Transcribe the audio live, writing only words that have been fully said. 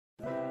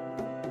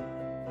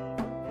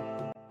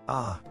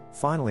Ah,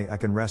 finally I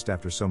can rest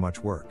after so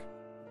much work.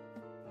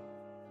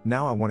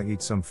 Now I want to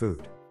eat some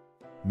food.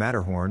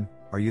 Matterhorn,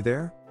 are you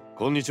there?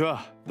 こんにち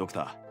は、ドク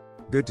タ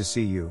ー。 Good to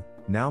see you.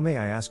 Now may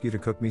I ask you to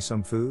cook me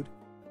some food?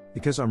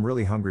 Because I'm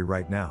really hungry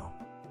right now.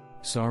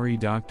 Sorry,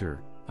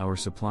 doctor, our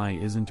supply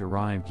isn't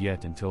arrived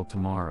yet until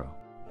tomorrow.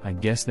 I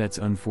guess that's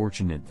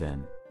unfortunate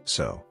then.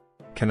 So,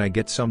 can I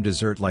get some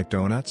dessert like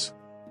donuts?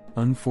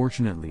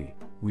 Unfortunately,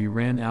 we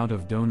ran out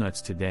of donuts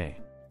today.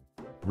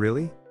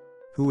 Really?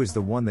 Who is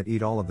the one that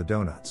eat all of the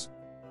donuts?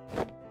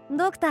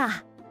 ドクター、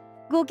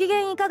ご機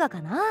嫌いかが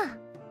かな?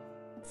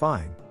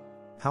 Fine.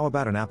 How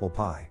about an apple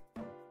pie?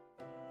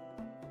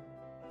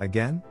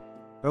 Again?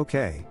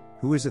 Okay,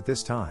 who is it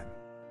this time?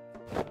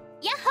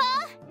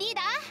 Yahoo! Leader!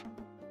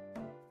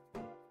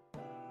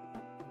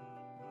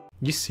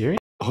 You serious?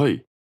 は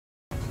い。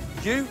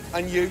 You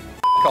and you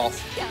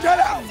off. Get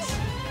out!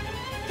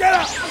 Get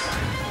out!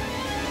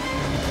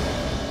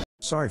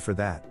 Sorry for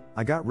that,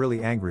 I got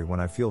really angry when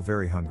I feel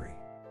very hungry.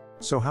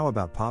 So how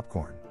about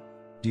popcorn?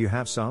 Do you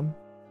have some?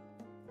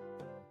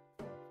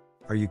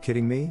 Are you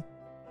kidding me?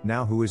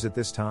 Now who is it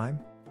this time?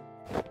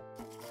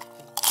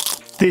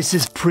 This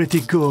is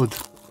pretty good.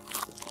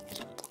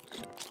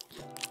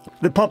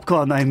 The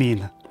popcorn, I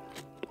mean.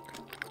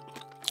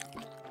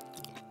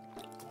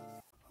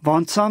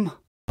 Want some?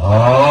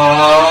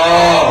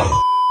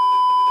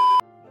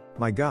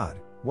 My God,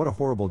 what a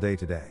horrible day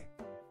today.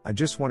 I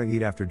just want to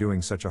eat after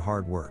doing such a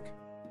hard work.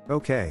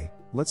 Okay,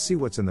 let's see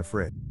what's in the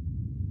fridge.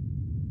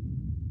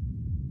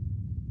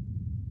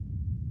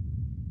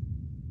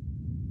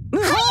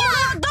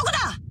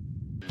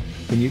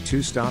 Can you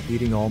two stop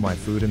eating all my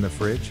food in the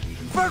fridge?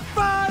 For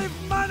 5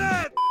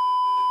 minutes!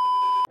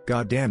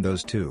 God damn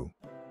those two.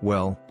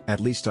 Well, at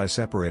least I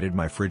separated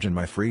my fridge and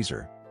my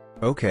freezer.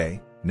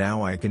 Okay,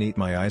 now I can eat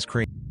my ice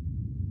cream.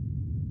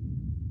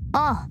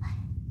 ああ、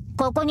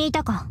ここにい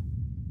たか。